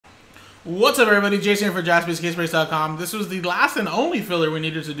What's up, everybody? Jason here for jaspyscasebreaks.com. This was the last and only filler we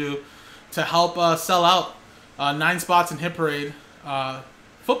needed to do to help sell out 9 spots in Hit Parade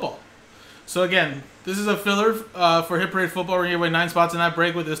football. So again, this is a filler for Hit Parade football. We're going to give away 9 spots in that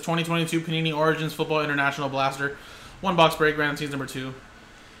break with this 2022 Panini Origins Football International Blaster. 1-box break, random teams number 2.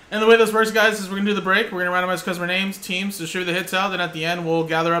 And the way this works, guys, is we're going to do the break. We're going to randomize customer names, teams, distribute the hits out. Then at the end, we'll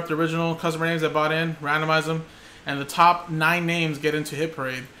gather up the original customer names that bought in, randomize them, and the top 9 names get into Hit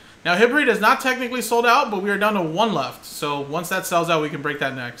Parade. Now, Hit Parade is not technically sold out, but we are down to 1 left. So once that sells out, we can break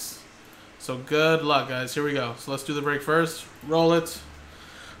that next. So good luck, guys. Here we go. So let's do the break first. Roll it.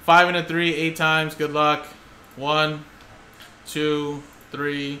 5 and a 3, 8 times. Good luck. 1, 2,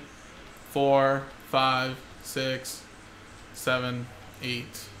 3, 4, 5, 6, 7, 8.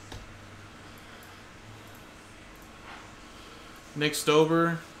 Nick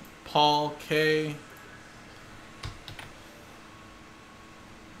Stober, Paul K.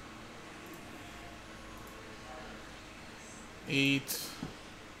 Eight,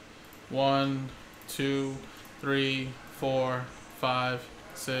 1, 2, 3, 4, 5,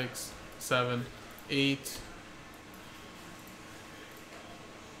 6, 7, 8.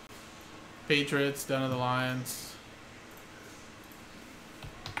 Patriots down to the Lions.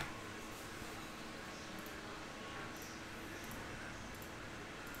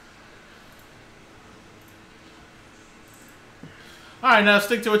 Alright, now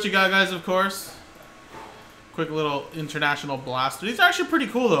stick to what you got, guys, of course. Quick little international blaster. These are actually pretty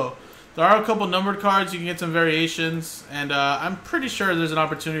cool, though. There are a couple numbered cards. You can get some variations. And I'm pretty sure there's an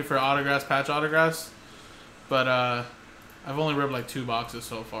opportunity for autographs, patch autographs. But I've only ripped like 2 boxes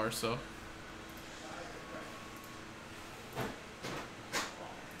so far, so.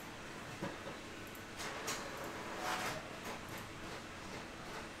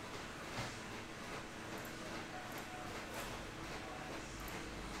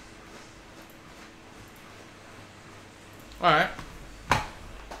 All right.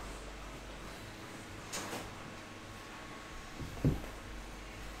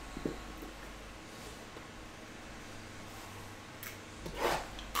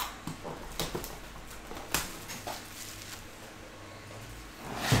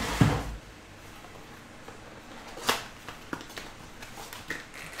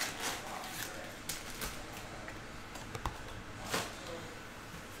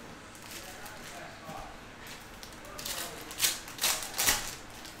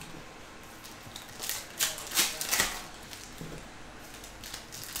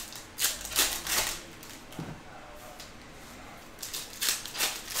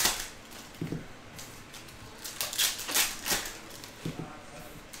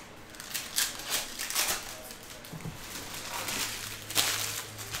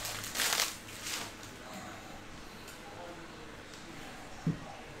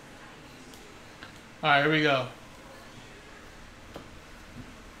 All right, here we go.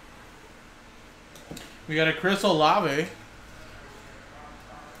 We got a Chris Olave,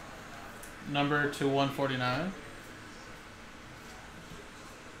 number to 149.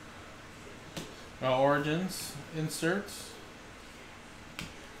 Origins inserts.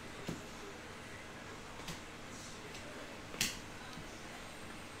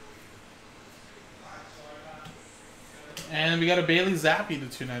 And we got a Bailey Zappi to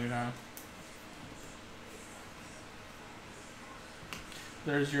 299.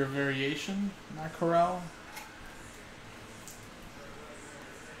 There's your variation, Matt Corral.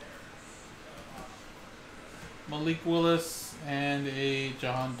 Malik Willis and a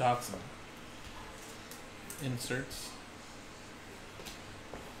Jahan Dotson. Inserts.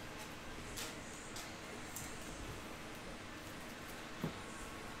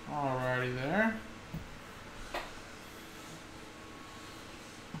 Alrighty there.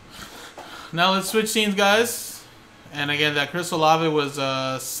 Now let's switch scenes, guys. And again, that Chris Olave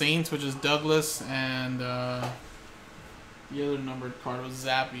was Saints, which is Douglas, and the other numbered card was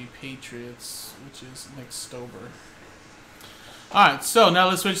Zappi, Patriots, which is Nick Stober. Alright, so now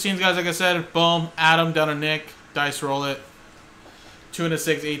let's switch scenes, guys. Like I said, boom, Adam down to Nick, dice roll it. 2 and a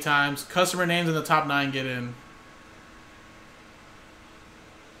 6, 8 times. Customer names in the top 9 get in.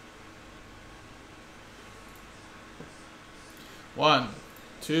 One,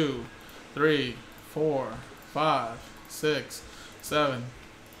 2, 3, 4, 5, 6, 7,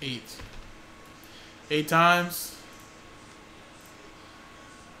 8. 8 times.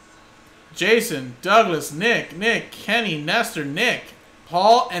 Jason, Douglas, Nick, Kenny, Nestor, Nick,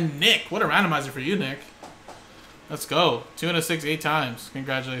 Paul, and Nick. What a randomizer for you, Nick. Let's go. 2 and a 6, 8 times.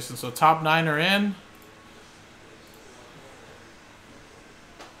 Congratulations. So top 9 are in.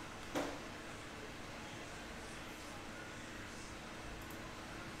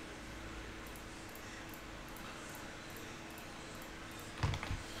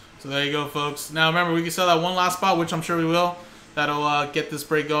 So there you go, folks. Now remember, we can sell that one last spot, which I'm sure we will. That'll get this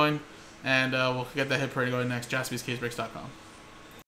break going, and we'll get that hit parade going next. JaspysCaseBreaks.com.